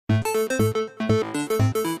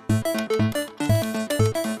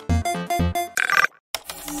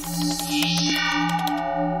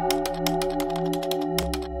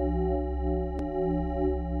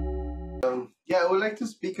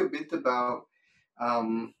about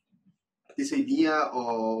this idea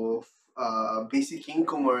of basic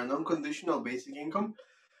income or an unconditional basic income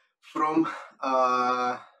from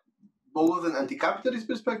both an anti-capitalist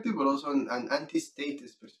perspective, but also an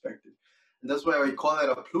anti-statist perspective. And that's why I call it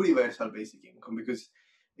a pluriversal basic income, because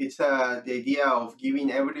it's the idea of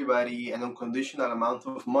giving everybody an unconditional amount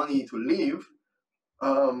of money to live,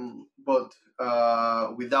 but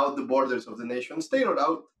without the borders of the nation state or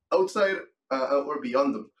outside or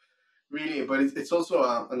beyond them, really. But it's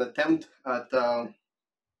also an attempt at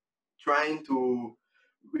trying to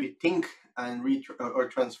rethink and or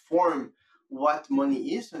transform what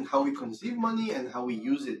money is and how we conceive money and how we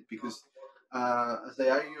use it. Because as I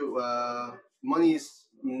argue, money is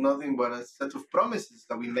nothing but a set of promises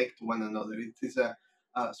that we make to one another. It is a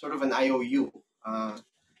sort of an IOU.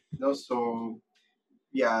 So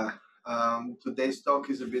yeah, today's talk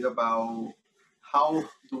is a bit about how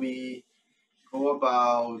do we go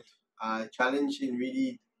about challenging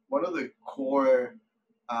really what are the core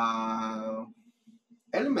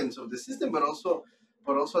elements of the system, but also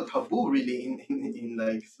a taboo really in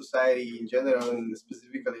like society in general, and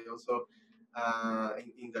specifically also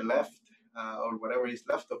in the left or whatever is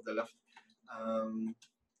left of the left. Um,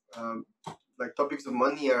 like topics of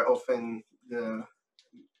money are often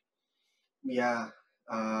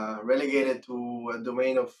relegated to a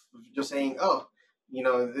domain of just saying, oh,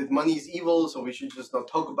 money is evil, so we should just not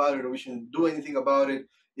talk about it, or we shouldn't do anything about it.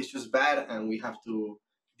 It's just bad, and we have to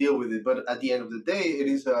deal with it. But at the end of the day, it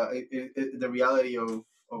is the reality of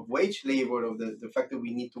wage labor, of the fact that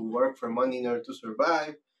we need to work for money in order to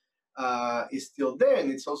survive, is still there.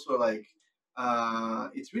 And it's also like,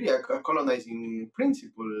 it's really a colonizing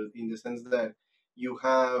principle, in the sense that you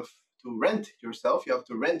have to rent yourself, you have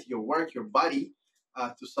to rent your work, your body,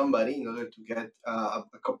 to somebody in order to get a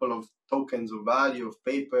couple of tokens of value of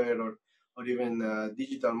paper or even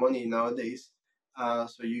digital money nowadays,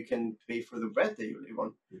 so you can pay for the bread that you live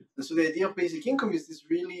on. And so the idea of basic income is this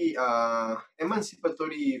really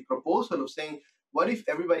emancipatory proposal of saying, what if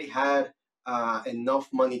everybody had enough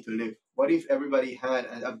money to live? What if everybody had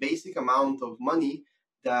a basic amount of money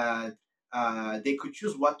that they could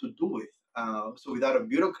choose what to do with? So without a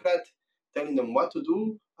bureaucrat telling them what to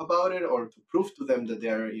do about it, or to prove to them that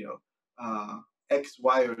they're, X,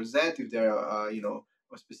 Y, or Z, if they're,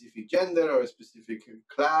 a specific gender or a specific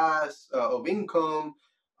class of income,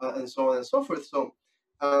 and so on and so forth. So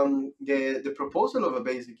the proposal of a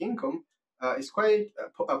basic income is quite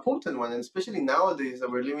a potent one, and especially nowadays that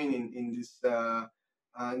we're living in this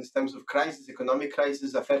times of crisis, economic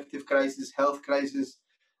crisis, affective crisis, health crisis.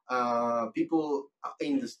 People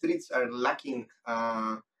in the streets are lacking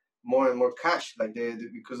more and more cash, like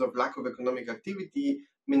because of lack of economic activity.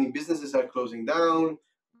 Many businesses are closing down.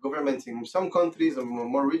 Governments in some countries, the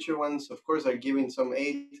more richer ones, of course, are giving some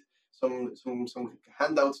aid, some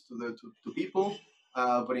handouts to people.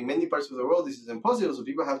 But in many parts of the world, this is impossible. So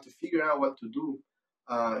people have to figure out what to do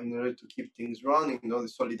in order to keep things running. The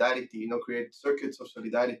solidarity, create circuits of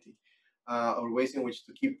solidarity, or ways in which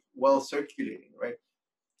to keep wealth circulating, right?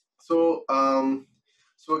 So,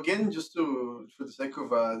 so again, just for the sake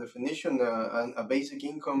of definition, a basic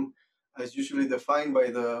income is usually defined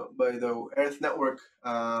by the Earth Network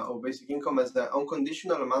of basic income as the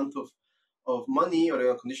unconditional amount of money, or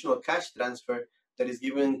the unconditional cash transfer that is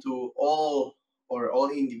given to all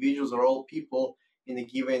individuals or all people in a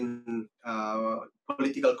given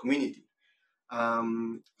political community.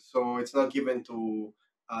 So it's not given to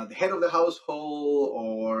the head of the household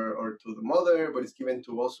or to the mother, but it's given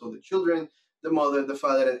to also the children, the mother, the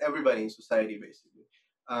father, and everybody in society, basically.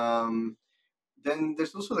 Then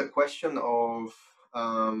there's also the question of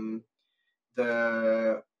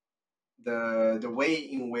the way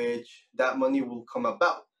in which that money will come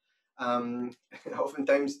about.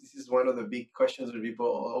 Oftentimes, this is one of the big questions that people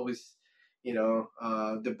always,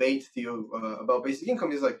 debate about basic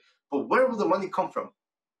income. Is like, but where will the money come from?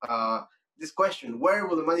 This question, where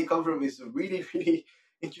will the money come from, is a really, really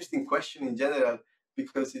interesting question in general,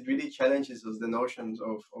 because it really challenges us, the notions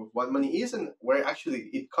of what money is and where actually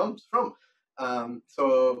it comes from.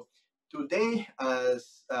 So today,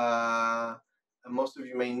 as most of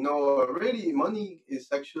you may know already, money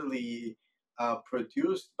is actually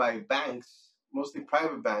produced by banks, mostly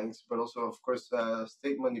private banks, but also, of course,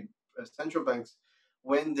 state money, central banks,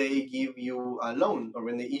 when they give you a loan or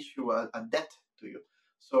when they issue a debt to you.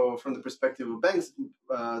 So from the perspective of banks,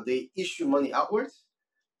 they issue money outwards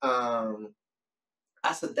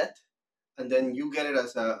as a debt, and then you get it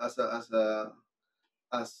as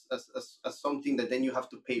something that then you have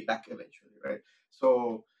to pay back eventually, right?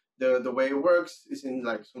 So the way it works is in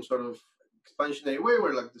like some sort of expansionary way,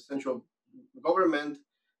 where like the central government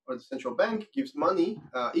or the central bank gives money,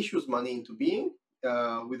 issues money into being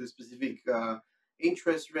with a specific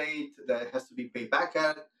interest rate that has to be paid back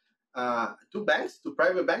at to banks, to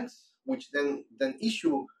private banks, which then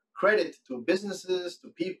issue credit to businesses, to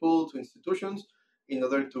people, to institutions, in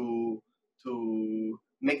order to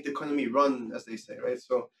make the economy run, as they say, right?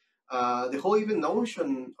 So the whole even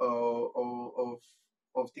notion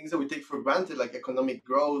of things that we take for granted, like economic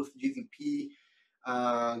growth, GDP,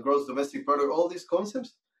 gross domestic product, all these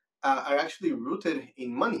concepts are actually rooted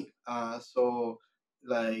in money. So,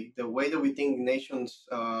 like the way that we think nations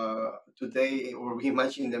today, or we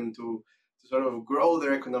imagine them to sort of grow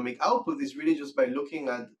their economic output, is really just by looking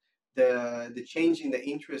at the change in the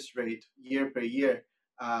interest rate year per year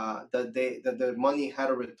that the money had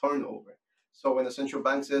a return over. So when the central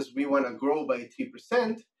bank says we want to grow by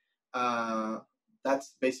 3%,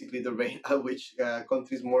 that's basically the rate at which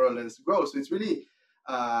countries more or less grow. So it's really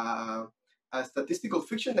a statistical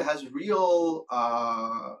fiction that has real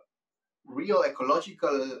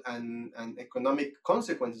ecological and economic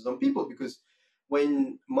consequences on people, because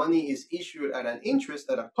when money is issued at an interest,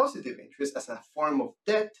 at a positive interest, as a form of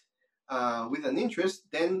debt with an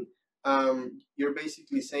interest, then you're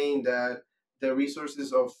basically saying that the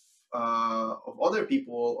resources of other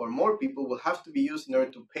people or more people will have to be used in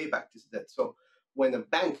order to pay back this debt. So when a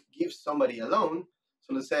bank gives somebody a loan,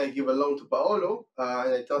 so let's say I give a loan to Paolo,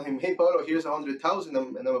 and I tell him, "Hey, Paolo, here's 100,000,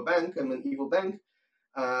 and I'm a bank, I'm an evil bank,"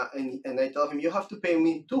 and I tell him, "You have to pay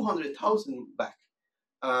me 200,000 back."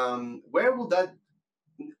 Where will that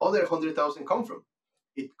other 100,000 come from?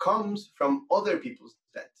 It comes from other people's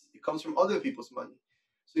debts. It comes from other people's money.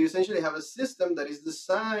 So you essentially have a system that is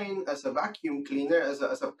designed as a vacuum cleaner, as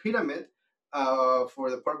a pyramid, for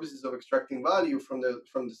the purposes of extracting value from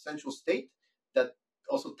the central state that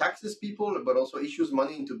also taxes people, but also issues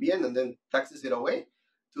money into being and then taxes it away,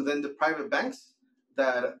 to then the private banks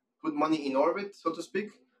that put money in orbit, so to speak,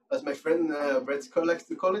 as my friend Brett Scott likes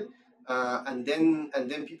to call it, and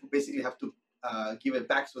then people basically have to give it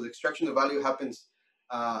back. So the extraction of value happens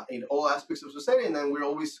in all aspects of society, and then we're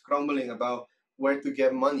always scrambling about where to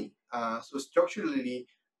get money. So structurally,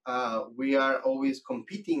 we are always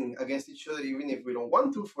competing against each other, even if we don't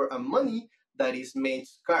want to, for a money that is made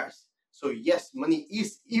scarce. So yes, money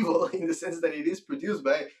is evil in the sense that it is produced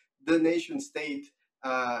by the nation state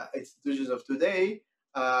institutions of today,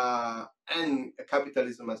 and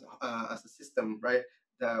capitalism as a system, right?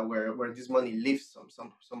 Where this money lives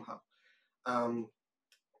somehow. Um,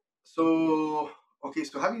 so okay,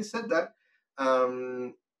 so having said that,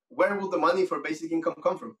 where will the money for basic income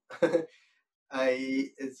come from?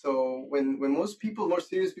 So when most people, more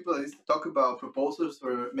serious people at least, talk about proposals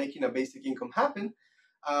for making a basic income happen,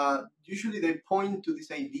 usually they point to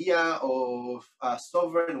this idea of a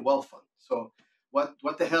sovereign wealth fund. So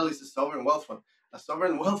what the hell is a sovereign wealth fund? A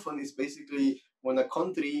sovereign wealth fund is basically when a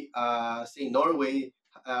country, say Norway,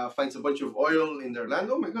 finds a bunch of oil in their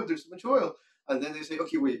land. Oh my God, there's a bunch of oil, and then they say,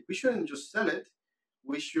 okay, wait, we shouldn't just sell it.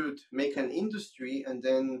 We should make an industry and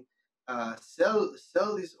then sell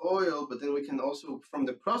this oil, but then we can also, from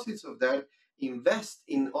the proceeds of that, invest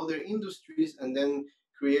in other industries and then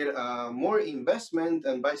create more investment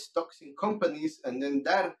and buy stocks in companies, and then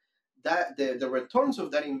the returns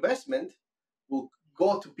of that investment will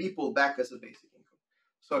go to people back as a basic income.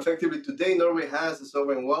 So effectively, today Norway has a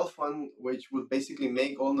sovereign wealth fund, which would basically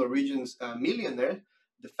make all Norwegians millionaires.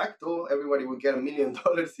 De facto, everybody would get $1 million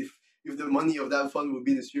if the money of that fund would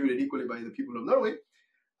be distributed equally by the people of Norway.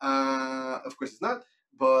 Of course, it's not,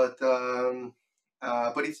 but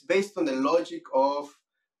it's based on the logic of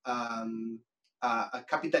a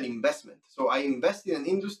capital investment. So I invest in an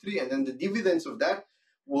industry, and then the dividends of that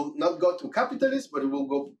will not go to capitalists, but it will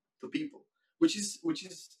go to people. Which is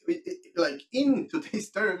like, in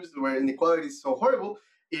today's terms, where inequality is so horrible,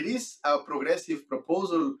 it is a progressive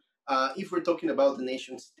proposal. If we're talking about the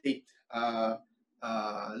nation state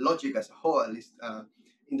logic as a whole, at least.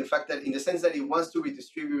 In the fact that, in the sense that it wants to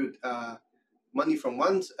redistribute money from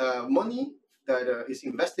one's money that is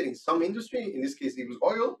invested in some industry. In this case, it was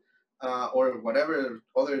oil, or whatever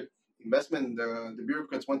other investment the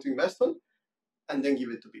bureaucrats want to invest on, and then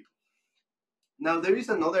give it to people. Now, there is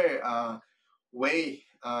another way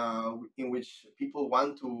in which people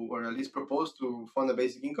want to, or at least propose to, fund a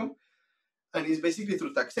basic income, and it's basically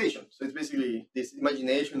through taxation. So it's basically this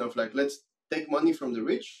imagination of, like, let's take money from the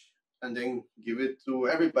rich and then give it to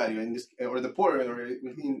everybody, in this, or the poor, or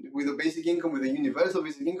with a basic income, with a universal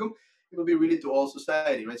basic income, it will be really to all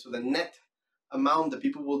society, right? So the net amount that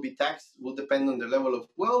people will be taxed will depend on their level of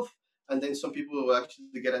wealth, and then some people will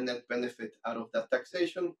actually get a net benefit out of that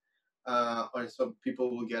taxation, or some people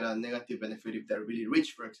will get a negative benefit if they're really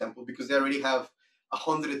rich, for example, because they already have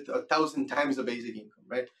 100,000 times the basic income,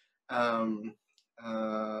 right? Um,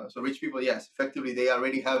 so rich people, yes, effectively they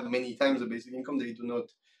already have many times the basic income. They do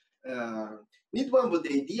not uh, need one, but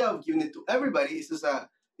the idea of giving it to everybody is just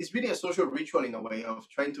it's really a social ritual in a way of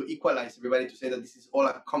trying to equalize everybody to say that this is all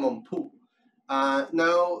a common pool.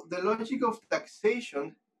 Now, the logic of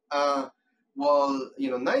taxation, while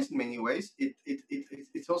nice in many ways,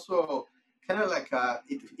 it's also kind of like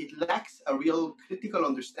it lacks a real critical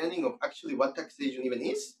understanding of actually what taxation even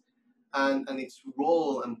is and its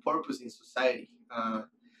role and purpose in society.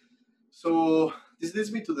 So this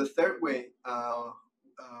leads me to the third way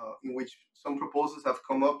in which some proposals have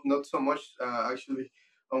come up, not so much actually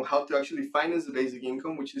on how to actually finance the basic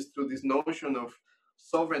income, which is through this notion of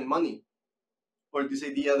sovereign money, or this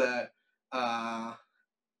idea that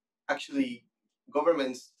actually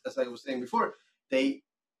governments, as I was saying before, they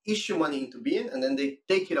issue money into being and then they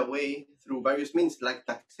take it away through various means like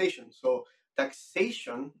taxation. So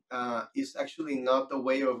taxation is actually not a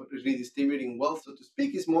way of redistributing wealth, so to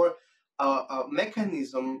speak. It's more a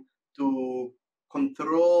mechanism to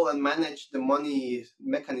control and manage the money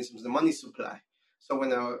mechanisms, the money supply. So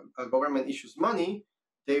when a government issues money,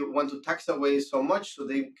 they want to tax away so much so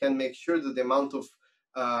they can make sure that the amount of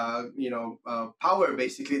power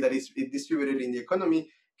basically that is distributed in the economy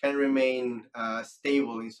can remain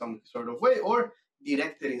stable in some sort of way or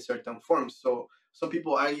directed in certain forms. So some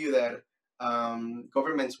people argue that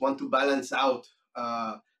governments want to balance out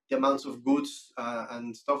the amounts of goods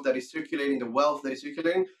and stuff that is circulating, the wealth that is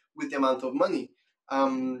circulating, with the amount of money.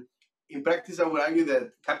 In practice, I would argue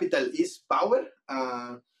that capital is power.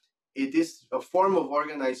 It is a form of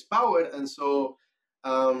organized power, and so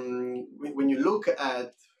when you look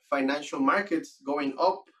at financial markets going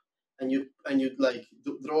up, and you like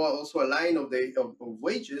draw also a line of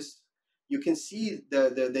wages, you can see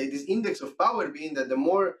this index of power being that the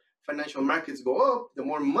more financial markets go up, the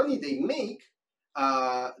more money they make.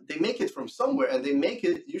 They make it from somewhere, and they make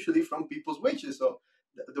it usually from people's wages. So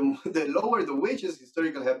the lower the wages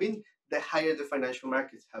historically have been, the higher the financial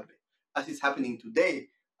markets have been, as is happening today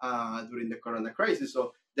during the corona crisis.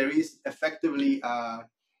 So there is effectively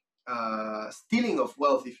stealing of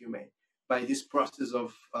wealth, if you may, by this process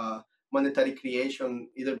of monetary creation,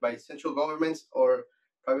 either by central governments or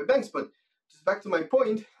private banks. But just back to my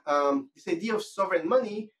point, this idea of sovereign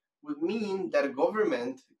money would mean that a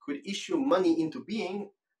government could issue money into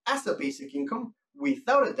being as a basic income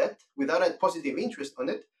without a debt, without a positive interest on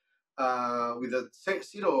it, with a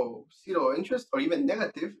zero interest, or even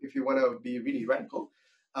negative if you want to be really radical,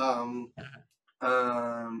 um,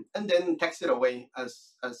 and then tax it away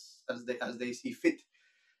as they see fit.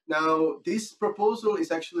 Now, this proposal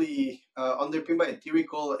is actually underpinned by a theory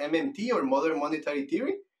called MMT, or modern monetary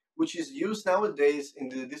theory, which is used nowadays in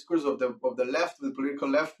the discourse of the left, the political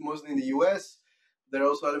left, mostly in the U.S. There are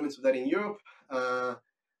also elements of that in Europe,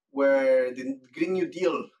 where the Green New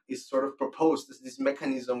Deal is sort of proposed as this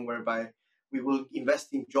mechanism whereby we will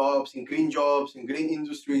invest in jobs, in green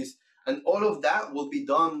industries, and all of that will be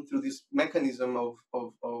done through this mechanism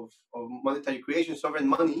of monetary creation, sovereign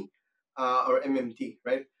money, or MMT,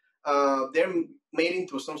 right? They're made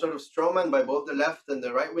into some sort of strawman by both the left and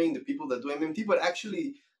the right wing, the people that do MMT, but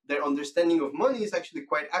actually their understanding of money is actually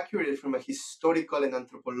quite accurate from a historical and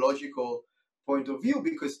anthropological point of view,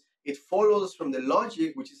 because it follows from the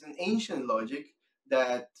logic, which is an ancient logic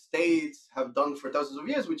that states have done for thousands of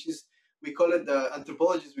years, which is, we call it, the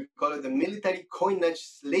anthropologists, we call it the military coinage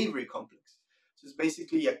slavery complex. So it's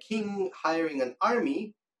basically a king hiring an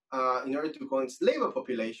army in order to enslave a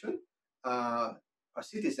population,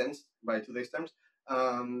 citizens by today's terms,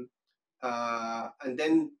 and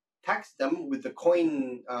then tax them with the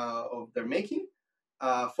coin of their making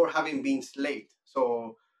for having been slaved.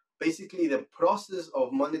 So basically, the process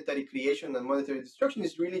of monetary creation and monetary destruction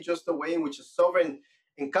is really just a way in which a sovereign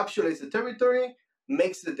encapsulates the territory,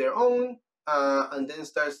 makes it their own, and then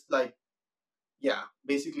starts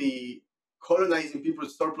basically colonizing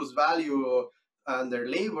people's surplus value and their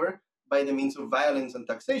labor by the means of violence and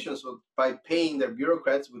taxation. So by paying their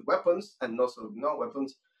bureaucrats with weapons and also no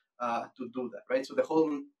weapons to do that, right? So the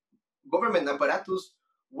whole government apparatus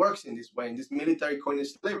works in this way, in this military coinage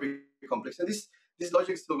slavery complex. And this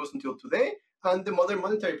logic still goes until today. And the modern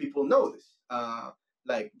monetary people know this.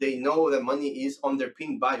 They know that money is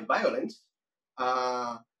underpinned by violence.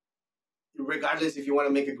 Regardless if you want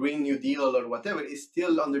to make a Green New Deal or whatever, it's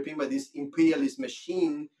still underpinned by this imperialist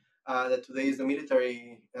machine that today is the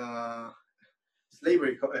military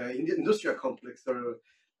slavery industrial complex. Or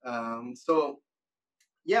so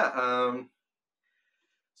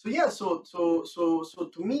so yeah, so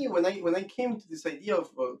to me, when I came to this idea of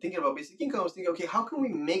thinking about basic income, I was thinking, okay, how can we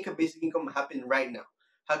make a basic income happen right now?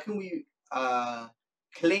 How can we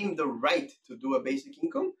claim the right to do a basic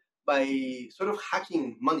income by sort of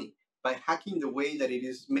hacking money, by hacking the way that it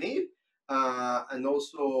is made, and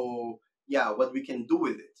also, yeah, what we can do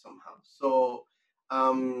with it somehow. So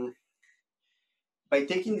um, by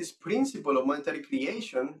taking this principle of monetary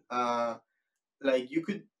creation, like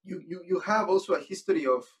you have also a history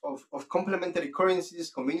of complementary currencies,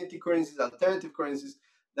 community currencies, alternative currencies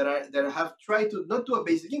that have tried to not do a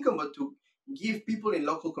basic income but to give people in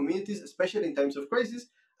local communities, especially in times of crisis,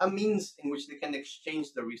 a means in which they can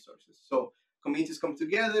exchange the resources. So communities come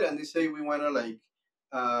together and they say, we want to like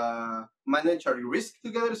manage our risk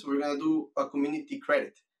together, so we're going to do a community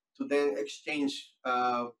credit to then exchange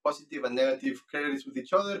positive and negative credits with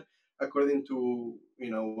each other according to, you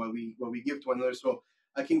know, what we give to one another. So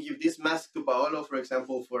I can give this mask to Paolo, for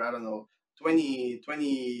example, for, I don't know, 20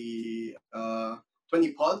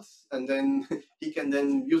 pods, and then he can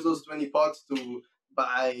then use those 20 pods to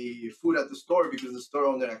buy food at the store because the store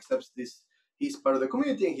owner accepts this. He's part of the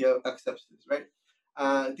community and he accepts this, right?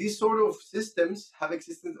 These sort of systems have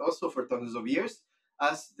existed also for thousands of years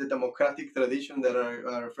as the democratic tradition that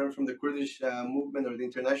our friend from the Kurdish movement or the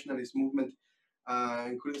internationalist movement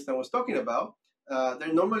in Kurdistan was talking about.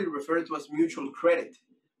 They're normally referred to as mutual credit.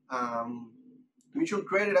 Um, Mutual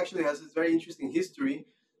credit actually has this very interesting history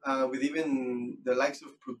with even the likes of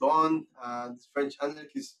Proudhon, this French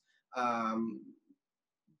anarchist, um,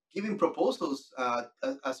 giving proposals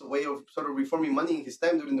as a way of sort of reforming money in his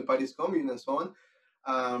time during the Paris Commune and so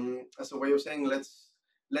on, as a way of saying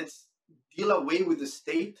let's deal away with the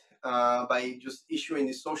state by just issuing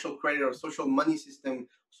the social credit or social money system,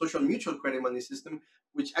 social mutual credit money system,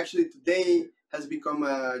 which actually today has become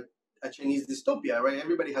a Chinese dystopia, right?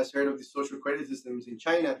 Everybody has heard of the social credit systems in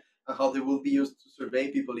China and how they will be used to survey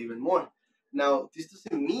people even more. Now, this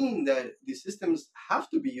doesn't mean that these systems have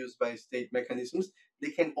to be used by state mechanisms. They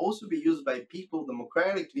can also be used by people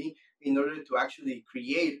democratically in order to actually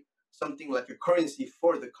create something like a currency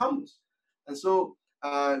for the commons. And so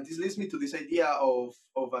this leads me to this idea of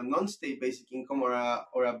a non-state basic income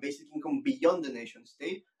or a basic income beyond the nation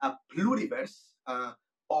state, a pluriverse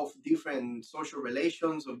of different social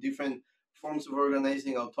relations, of different forms of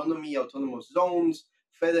organizing autonomy, autonomous zones,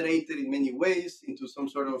 federated in many ways into some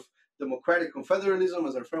sort of democratic confederalism,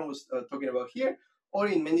 as our friend was talking about here, or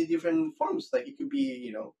in many different forms. Like it could be,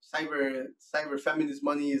 you know, cyber feminist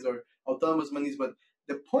monies or autonomous monies, but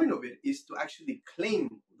the point of it is to actually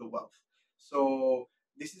claim the wealth. So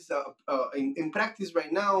this is in practice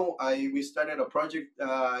right now. We started a project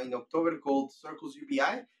in October called Circles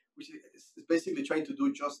UPI, which is basically trying to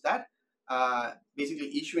do just that.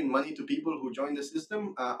 Basically issuing money to people who join the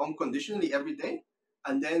system unconditionally every day,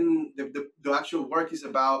 and then the actual work is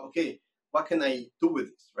about, okay, what can I do with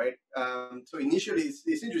this, right? So initially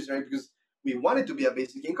it's interesting, right? Because we want it to be a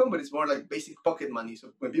basic income, but it's more like basic pocket money.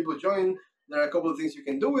 So when people join, there are a couple of things you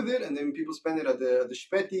can do with it, and then people spend it at the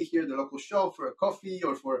Speti here, the local shop, for a coffee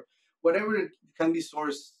or for whatever it can be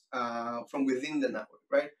sourced from within the network,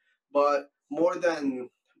 right? But more than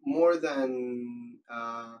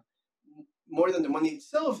uh, more than the money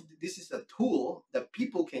itself, this is a tool that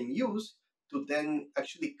people can use to then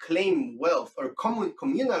actually claim wealth or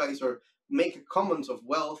communalize or make commons of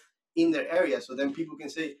wealth in their area. So then people can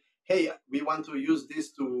say, hey, we want to use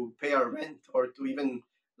this to pay our rent or to even,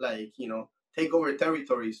 like, you know, take over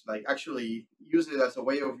territories, like actually use it as a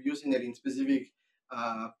way of using it in specific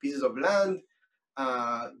pieces of land,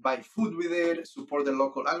 buy food with it, support the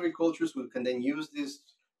local agricultures who can then use this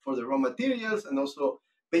for the raw materials, and also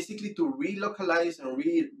basically to relocalize and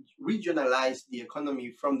regionalize the economy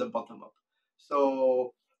from the bottom up.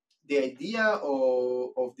 So the idea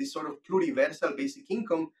of this sort of pluriversal basic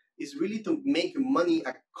income is really to make money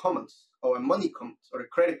a commons or a money commons or a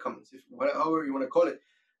credit commons, if however you want to call it.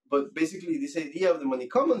 But basically, this idea of the money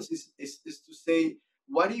commons is to say,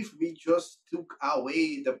 what if we just took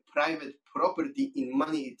away the private property in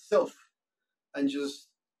money itself and just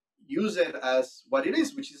use it as what it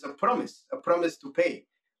is, which is a promise to pay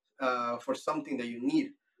for something that you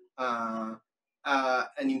need. Uh,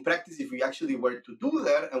 and in practice, if we actually were to do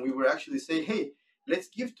that and we were actually say, hey, let's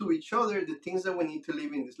give to each other the things that we need to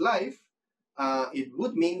live in this life, it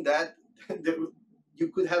would mean that you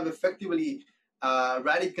could have effectively a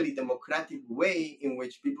radically democratic way in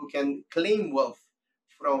which people can claim wealth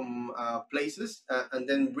from places and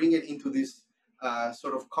then bring it into this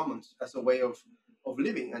sort of commons as a way of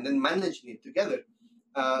living and then managing it together.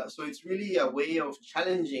 So it's really a way of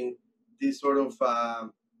challenging these sort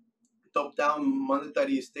of top-down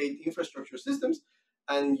monetary state infrastructure systems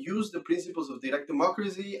and use the principles of direct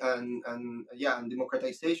democracy and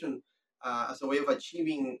democratization as a way of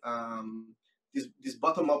achieving this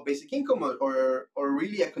bottom-up basic income, or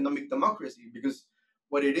really economic democracy, because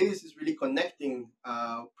what it is really connecting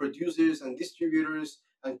producers and distributors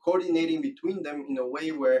and coordinating between them in a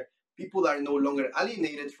way where people are no longer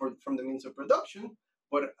alienated from the means of production,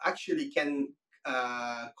 but actually can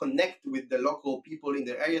connect with the local people in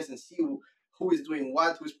their areas and see who is doing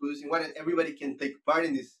what, who is producing what, and everybody can take part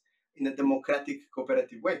in this in a democratic,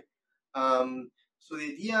 cooperative way. So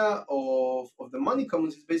the idea of the money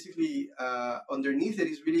commons is basically underneath it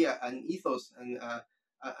is really an ethos and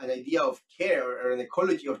an idea of care, or an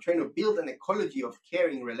ecology of trying to build an ecology of care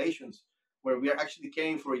in relations, where we are actually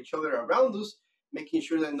caring for each other around us, making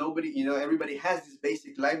sure that everybody has this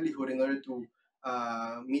basic livelihood in order to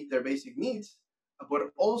meet their basic needs,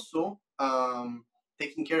 but also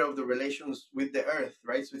taking care of the relations with the earth,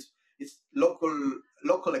 right? So it's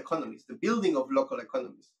local economies, the building of local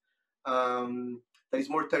economies that is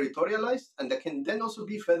more territorialized, and that can then also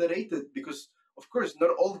be federated, because of course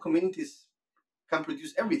not all communities can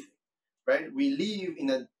produce everything, right? We live in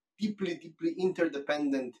a deeply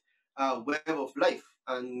interdependent web of life,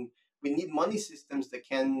 and we need money systems that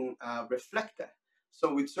can reflect that.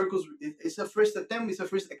 So with circles, it's a first attempt, it's a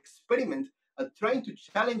first experiment at trying to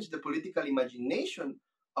challenge the political imagination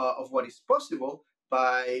of what is possible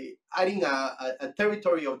by adding a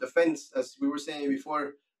territory of defense, as we were saying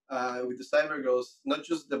before with the cyber girls, not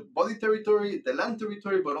just the body territory, the land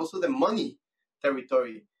territory, but also the money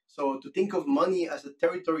territory. So to think of money as a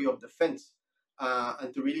territory of defense,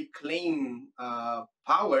 and to really claim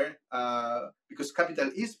power, because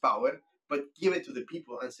capital is power, but give it to the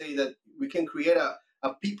people and say that we can create a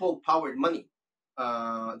people-powered money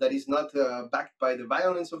that is not backed by the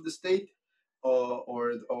violence of the state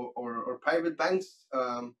or private banks,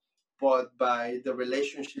 but by the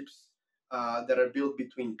relationships that are built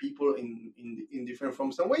between people in different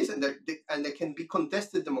forms and ways, and that can be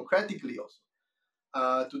contested democratically also.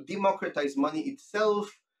 To democratize money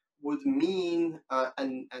itself would mean a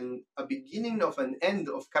beginning of an end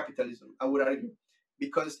of capitalism, I would argue,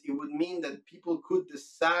 because it would mean that people could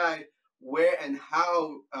decide where and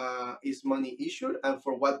how is money issued and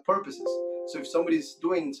for what purposes. So if somebody's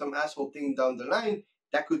doing some asshole thing down the line,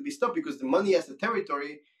 that could be stopped, because the money as the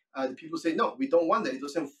territory, the people say, no, we don't want that. It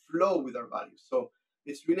doesn't flow with our values. So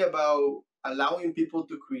it's really about allowing people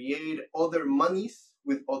to create other monies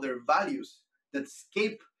with other values that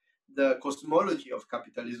escape the cosmology of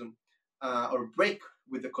capitalism, or break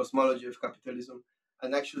with the cosmology of capitalism,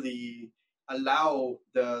 and actually allow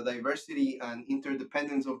the diversity and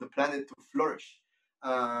interdependence of the planet to flourish.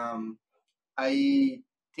 I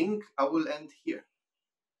think I will end here.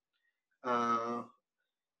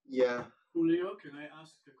 Yeah. Julio, can I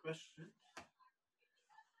ask a question?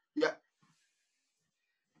 Yeah.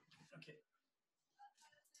 Okay.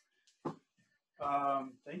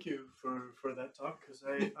 Thank you for that talk, because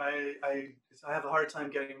I have a hard time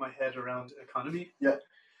getting my head around economy. Yeah.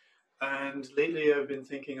 And lately I've been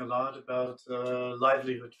thinking a lot about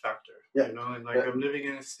livelihood factor. Yeah. You know, and like I'm living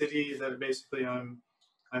in a city that basically I'm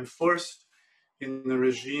forced in the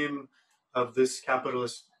regime of this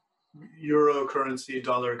capitalist euro currency,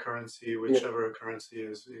 dollar currency, whichever currency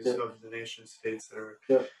is of the nation states that are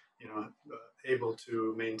able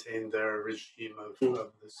to maintain their regime of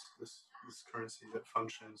this currency that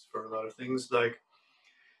functions for a lot of things. Like,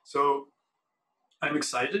 so I'm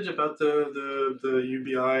excited about the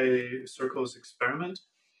UBI circles experiment,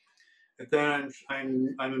 and then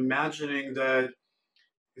I'm imagining that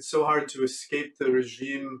it's so hard to escape the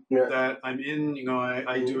regime that I'm in. You know,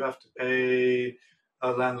 I do have to pay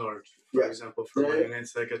a landlord, for example, for money, and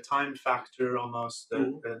it's like a time factor almost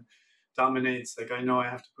that dominates. Like, I know I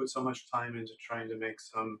have to put so much time into trying to make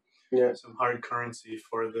some hard currency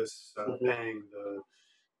for this paying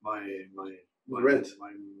my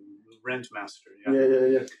rent master.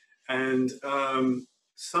 Yeah. And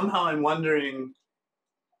somehow I'm wondering.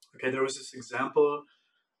 Okay, there was this example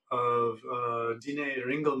of Dine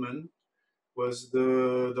Ringelmann, was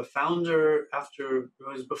the founder it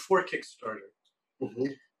was before Kickstarter.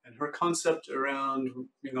 And her concept around,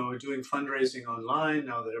 doing fundraising online,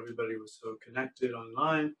 now that everybody was so connected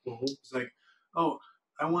online, it's like, oh,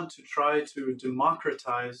 I want to try to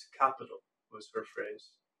democratize capital, was her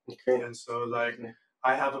phrase. Okay. And so, like,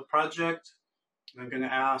 I have a project, I'm going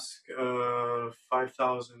to ask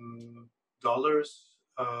 $5,000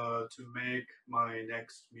 to make my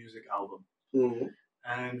next music album.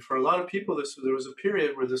 And for a lot of people, there was a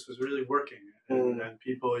period where this was really working, and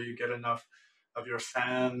people, you get enough of your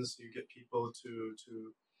fans, you get people to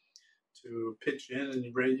to pitch in, and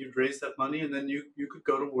you'd raise that money, and then you could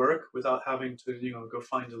go to work without having to go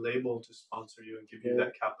find a label to sponsor you and give you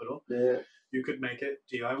that capital. You could make it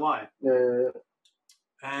DIY.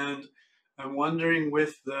 And I'm wondering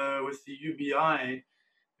with the UBI,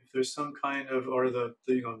 if there's some kind of, or the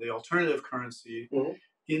alternative currency,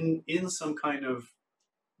 in some kind of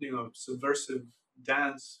subversive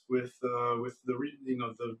dance with the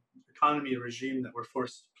the economy regime that we're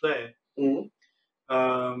forced to play.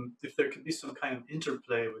 If there could be some kind of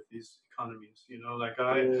interplay with these economies, like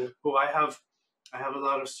I have a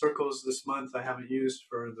lot of circles this month I haven't used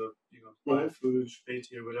for the buy food,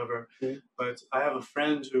 Shpeti or whatever, but I have a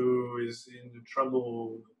friend who is in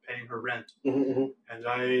trouble paying her rent, and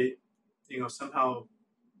I somehow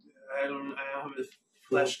I haven't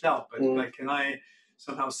fleshed out, but like, can I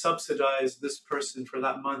somehow subsidize this person for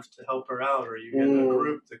that month to help her out, or you get a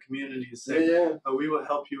group, the community say, oh, we will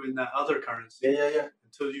help you in that other currency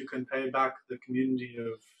until you can pay back the community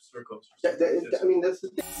of circles. I mean, that's the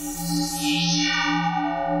thing.